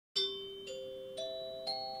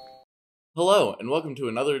Hello, and welcome to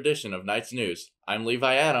another edition of Night's News. I'm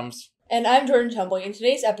Levi Adams. And I'm Jordan Tumbling. In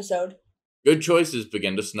today's episode, good choices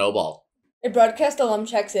begin to snowball. A broadcast alum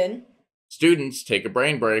checks in. Students take a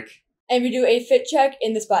brain break. And we do a fit check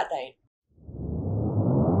in the spotlight.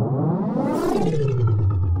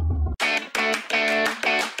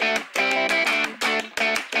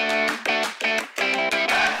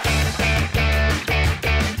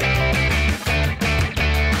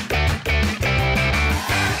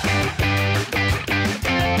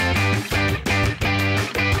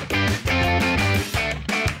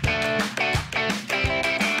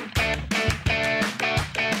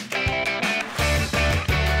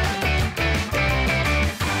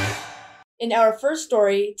 In our first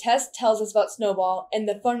story, Tess tells us about Snowball and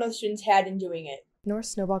the fun the students had in doing it. North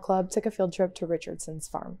Snowball Club took a field trip to Richardson's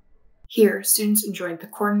farm. Here, students enjoyed the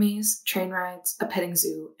corn maze, train rides, a petting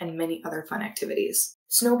zoo, and many other fun activities.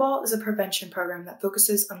 Snowball is a prevention program that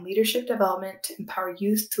focuses on leadership development to empower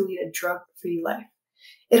youth to lead a drug-free life.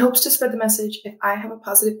 It hopes to spread the message, if I have a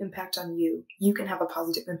positive impact on you, you can have a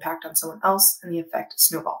positive impact on someone else, and the effect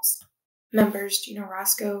snowballs. Members Gina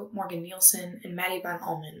Roscoe, Morgan Nielsen, and Maddie Von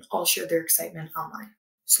Ullman all shared their excitement online.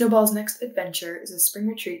 Snowball's next adventure is a spring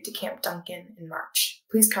retreat to Camp Duncan in March.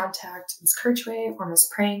 Please contact Ms. Kirchway or Ms.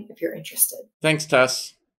 Prang if you're interested. Thanks,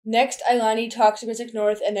 Tess. Next, Ilani talks to Grace Lake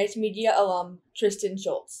North and Knights Media alum Tristan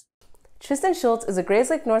Schultz. Tristan Schultz is a Grace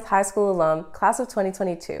Lake North High School alum, class of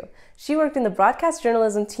 2022. She worked in the broadcast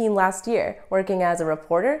journalism team last year, working as a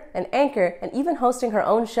reporter, an anchor, and even hosting her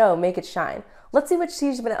own show, Make It Shine. Let's see what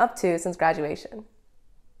she's been up to since graduation.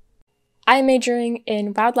 I'm majoring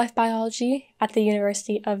in wildlife biology at the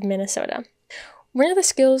University of Minnesota. One of the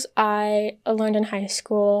skills I learned in high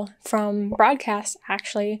school from broadcast,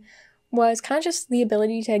 actually, was kind of just the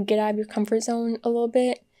ability to get out of your comfort zone a little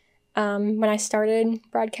bit. When I started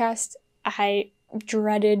broadcast, I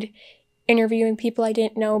dreaded interviewing people I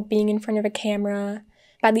didn't know, being in front of a camera.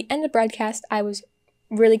 By the end of broadcast, I was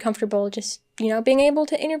really comfortable just, being able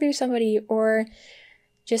to interview somebody or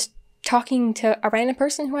just talking to a random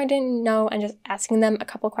person who I didn't know and just asking them a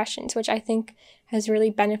couple questions, which I think has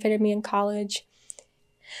really benefited me in college.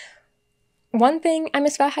 One thing I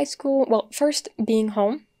miss about high school, well, first being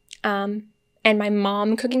home, and my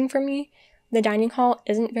mom cooking for me. The dining hall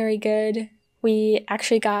isn't very good. We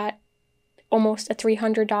actually got almost a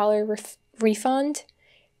 $300 refund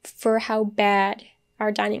for how bad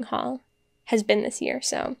our dining hall has been this year,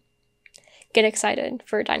 so get excited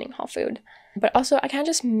for dining hall food. But also, I kind of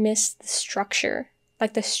just miss the structure,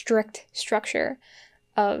 like the strict structure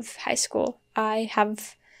of high school. I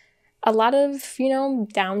have a lot of,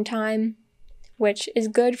 downtime, which is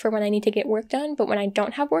good for when I need to get work done, but when I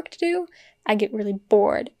don't have work to do, I get really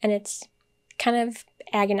bored, and it's kind of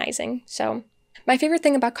agonizing. So my favorite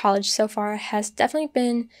thing about college so far has definitely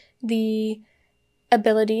been the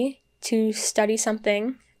ability to study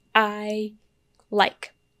something I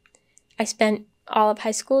like. I spent all of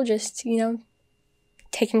high school just,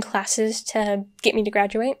 taking classes to get me to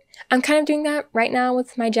graduate. I'm kind of doing that right now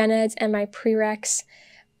with my gen eds and my prereqs,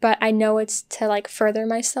 but I know it's to further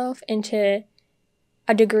myself into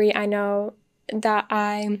a degree I know that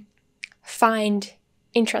I find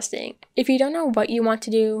interesting. If you don't know what you want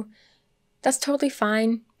to do, that's totally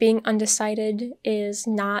fine. Being undecided is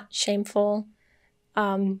not shameful.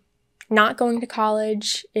 Not going to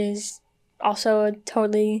college is also a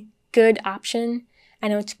totally good option. I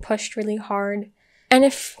know it's pushed really hard. And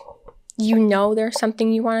if there's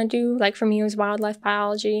something you want to do, like for me it was wildlife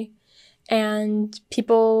biology, and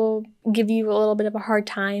people give you a little bit of a hard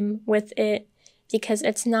time with it because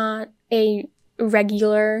it's not a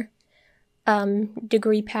regular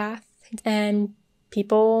degree path, and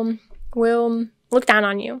people will look down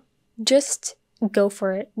on you. Just go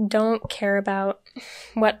for it. Don't care about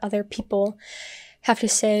what other people have to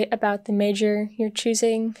say about the major you're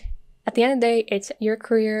choosing. At the end of the day, it's your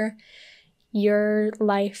career, your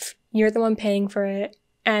life, you're the one paying for it,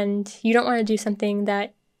 and you don't want to do something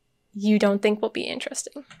that you don't think will be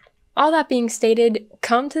interesting. All that being stated,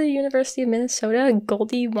 come to the University of Minnesota.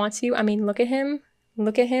 Goldie wants you. I mean, look at him.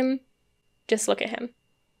 Just look at him.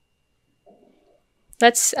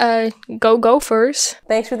 Let's go Gophers.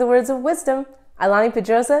 Thanks for the words of wisdom. Ilani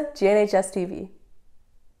Pedrosa, GNHS-TV.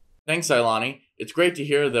 Thanks, Ilani. It's great to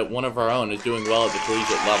hear that one of our own is doing well at the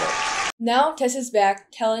collegiate level. Now Tess is back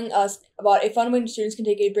telling us about a fun way students can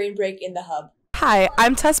take a brain break in the hub. Hi,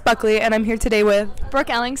 I'm Tess Buckley, and I'm here today with Brooke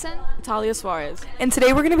Ellingson, Talia Suarez. And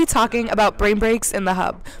today we're going to be talking about brain breaks in the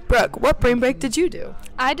hub. Brooke, what brain break did you do?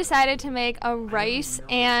 I decided to make a rice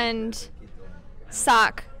and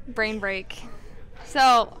sock brain break.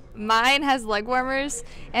 So Mine has leg warmers,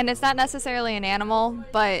 and it's not necessarily an animal,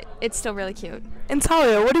 but it's still really cute. And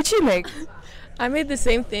Talia, what did you make? I made the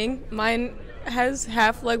same thing. Mine has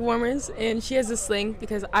half leg warmers, and she has a sling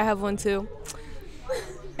because I have one too.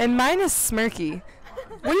 And mine is Smirky.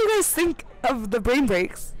 What do you guys think of the brain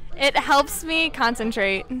breaks? It helps me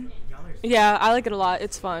concentrate. Yeah, I like it a lot.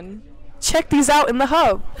 It's fun. Check these out in the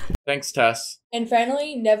hub. Thanks, Tess. And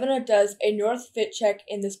finally, Nevina does a North fit check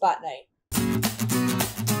in the Spot Night.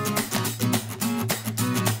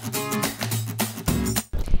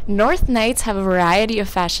 North nights have a variety of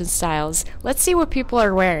fashion styles. Let's see what people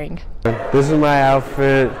are wearing. This is my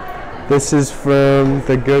outfit. This is from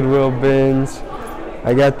the Goodwill bins.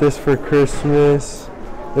 I got this for Christmas.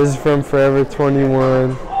 This is from Forever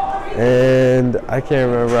 21. And I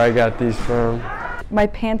can't remember where I got these from. My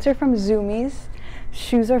pants are from Zoomies.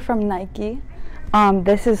 Shoes are from Nike.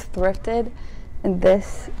 This is thrifted. And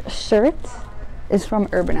this shirt is from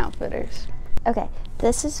Urban Outfitters. Okay,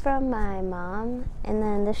 this is from my mom, and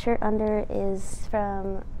then the shirt under is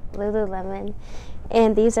from Lululemon,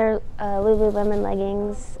 and these are Lululemon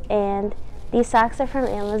leggings, and these socks are from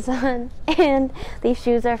Amazon, and these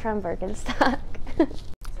shoes are from Birkenstock.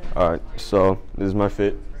 Alright, so this is my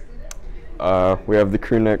fit. We have the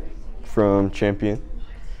crew neck from Champion.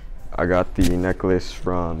 I got the necklace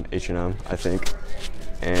from H&M, I think.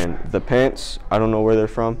 And the pants, I don't know where they're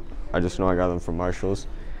from. I just know I got them from Marshall's.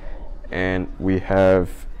 And we have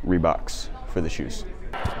Reeboks for the shoes.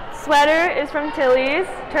 Sweater is from Tilly's,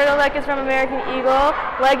 turtleneck is from American Eagle,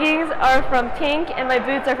 leggings are from Tink, and my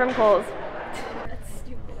boots are from Kohl's.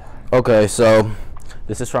 Okay, so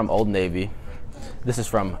this is from Old Navy. This is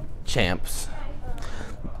from Champs.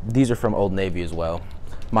 These are from Old Navy as well.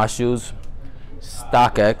 My shoes,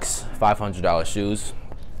 StockX, $500 shoes.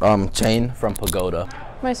 Chain from Pagoda.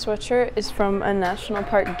 My sweatshirt is from a National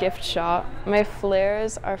Park gift shop. My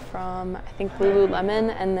flares are from, I think,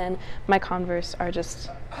 Lululemon, and then my Converse are just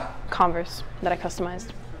Converse that I customized.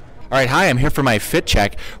 All right, hi, I'm here for my fit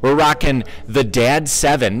check. We're rocking the Dad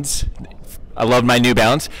 7s. I love my New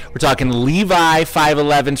Balance. We're talking Levi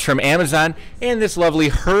 511s from Amazon, and this lovely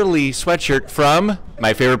Hurley sweatshirt from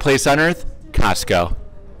my favorite place on earth, Costco.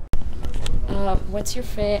 What's your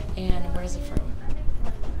fit and where is it from?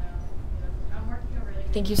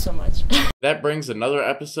 Thank you so much. That brings another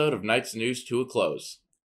episode of Night's News to a close.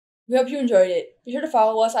 We hope you enjoyed it. Be sure to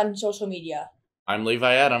follow us on social media. I'm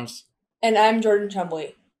Levi Adams. And I'm Jordan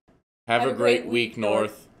Chumbley. Have a great week,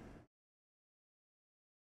 North.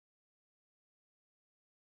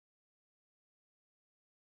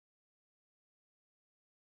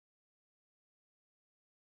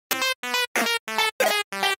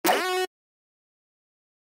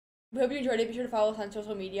 We hope you enjoyed it. Be sure to follow us on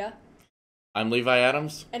social media. I'm Levi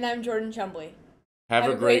Adams. And I'm Jordan Chumbley. Have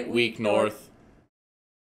a great week, North.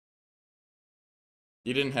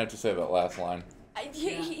 You didn't have to say that last line.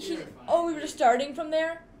 Oh, we were just starting from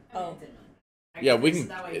there? Oh. Yeah, we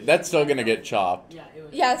can. That's still going to get chopped.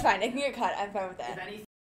 Yeah, it's fine. It can get cut. I'm fine with that.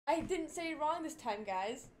 I didn't say it wrong this time,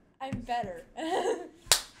 guys. I'm better.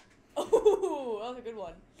 Oh, that was a good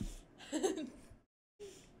one.